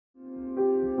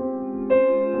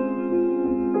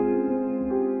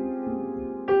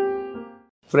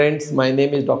Friends, my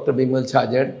name is Dr. Bimal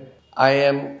Chajad. I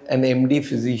am an MD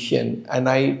physician and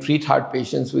I treat heart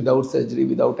patients without surgery,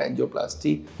 without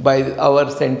angioplasty.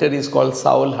 Our center is called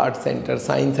SAAOL Heart Center,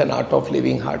 Science and Art of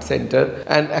Living Heart Center.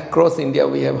 And across India,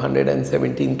 we have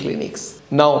 117 clinics.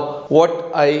 Now,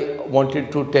 what I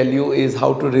wanted to tell you is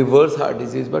how to reverse heart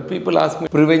disease. But people ask me,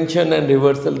 prevention and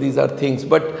reversal, these are things.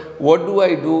 But what do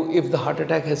I do if the heart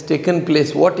attack has taken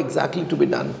place? What exactly to be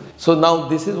done? So now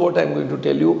this is what I'm going to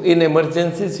tell you. In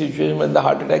emergency situation, when the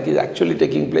heart attack is actually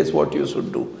taking place, what you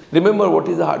should do. Remember, what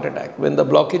is a heart attack? When the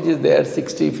blockage is there,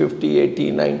 60, 50,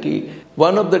 80, 90,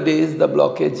 one of the days the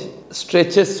blockage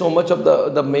stretches so much of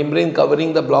the membrane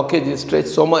covering the blockage is stretched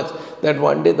so much that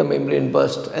one day the membrane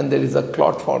bursts and there is a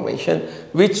clot formation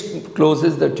which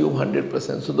closes the tube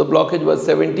 100%. So the blockage was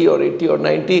 70 or 80 or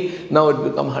 90, now it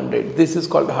becomes 100. This is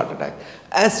called a heart attack.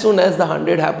 As soon as the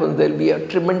 100 happens, there will be a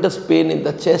tremendous pain in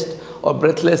the chest or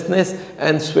breathlessness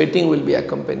and sweating will be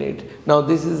accompanied. Now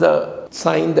this is a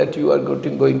sign that you are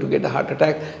going to get a heart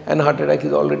attack, and heart attack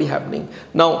is already happening.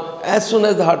 Now, as soon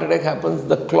as the heart attack happens,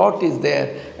 the clot is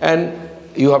there and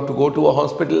you have to go to a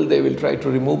hospital. They will try to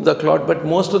remove the clot, but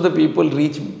most of the people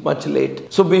reach much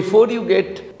late. So before you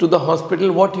get to the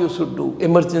hospital, what you should do?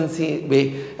 Emergency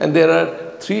way. And there are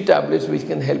 3 tablets which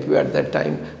can help you at that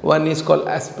time. One is called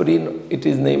aspirin. It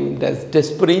is named as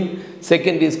desperine.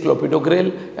 Second is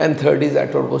clopidogrel, and third is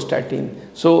atorvastatin.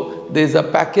 So there is a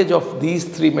package of these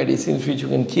 3 medicines which you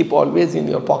can keep always in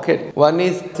your pocket. One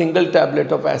is single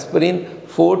tablet of aspirin,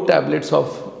 4 tablets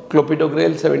of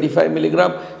clopidogrel 75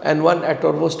 milligram, and 1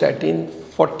 atorvastatin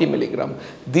 40 milligram.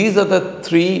 These are the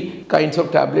 3 kinds of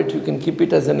tablets. You can keep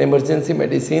it as an emergency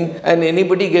medicine, and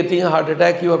anybody getting a heart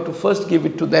attack, you have to first give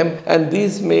it to them, and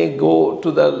these may go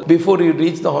to the, before you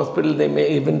reach the hospital, they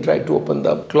may even try to open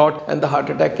the clot and the heart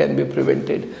attack can be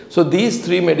prevented. So these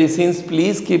 3 medicines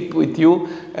please keep with you,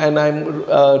 and I'm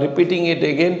repeating it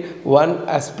again. 1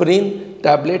 aspirin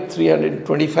tablet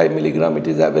 325 milligram, it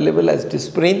is available as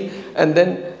desperine, and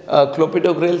then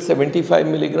clopidogrel 75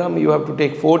 milligram, you have to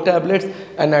take 4 tablets,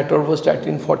 and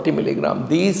atorvastatin 40 milligram.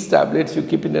 These tablets you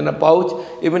keep it in a pouch.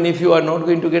 Even if you are not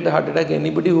going to get a heart attack,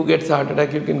 anybody who gets a heart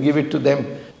attack, you can give it to them.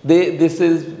 This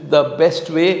is the best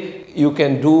way you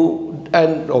can do,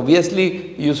 and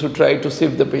obviously you should try to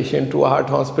shift the patient to a heart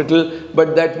hospital,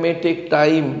 but that may take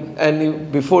time,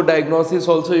 and before diagnosis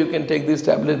also you can take these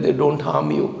tablets, they don't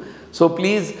harm you. So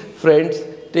please, friends,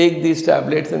 take these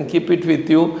tablets and keep it with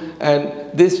you, and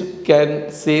this can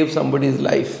save somebody's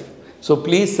life. So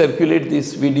please circulate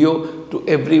this video to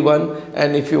everyone,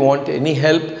 and if you want any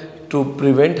help to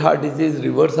prevent heart disease,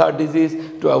 reverse heart disease,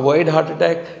 to avoid heart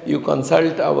attack, you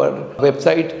consult our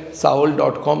website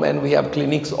SAAOL.com, and we have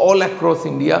clinics all across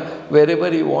India.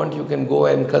 Wherever you want, you can go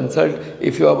and consult.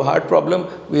 If you have a heart problem,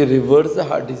 we reverse the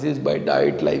heart disease by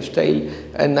diet, lifestyle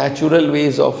and natural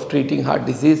ways of treating heart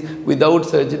disease without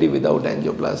surgery, without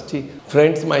angioplasty.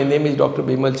 Friends, my name is Dr.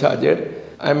 Bimal Chajad.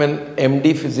 I'm an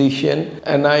MD physician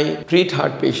and I treat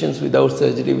heart patients without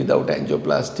surgery, without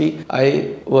angioplasty.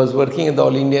 I was working at the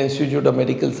All India Institute of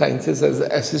Medical Sciences as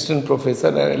an assistant professor,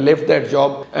 and I left that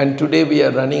job, and today we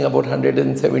are running about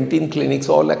 117 clinics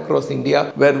all across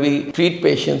India where we treat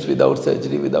patients without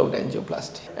surgery, without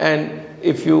angioplasty. And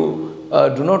if you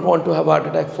do not want to have a heart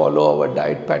attack, follow our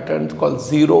diet pattern called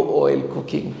zero oil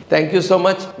cooking. Thank you so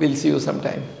much. We'll see you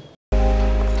sometime.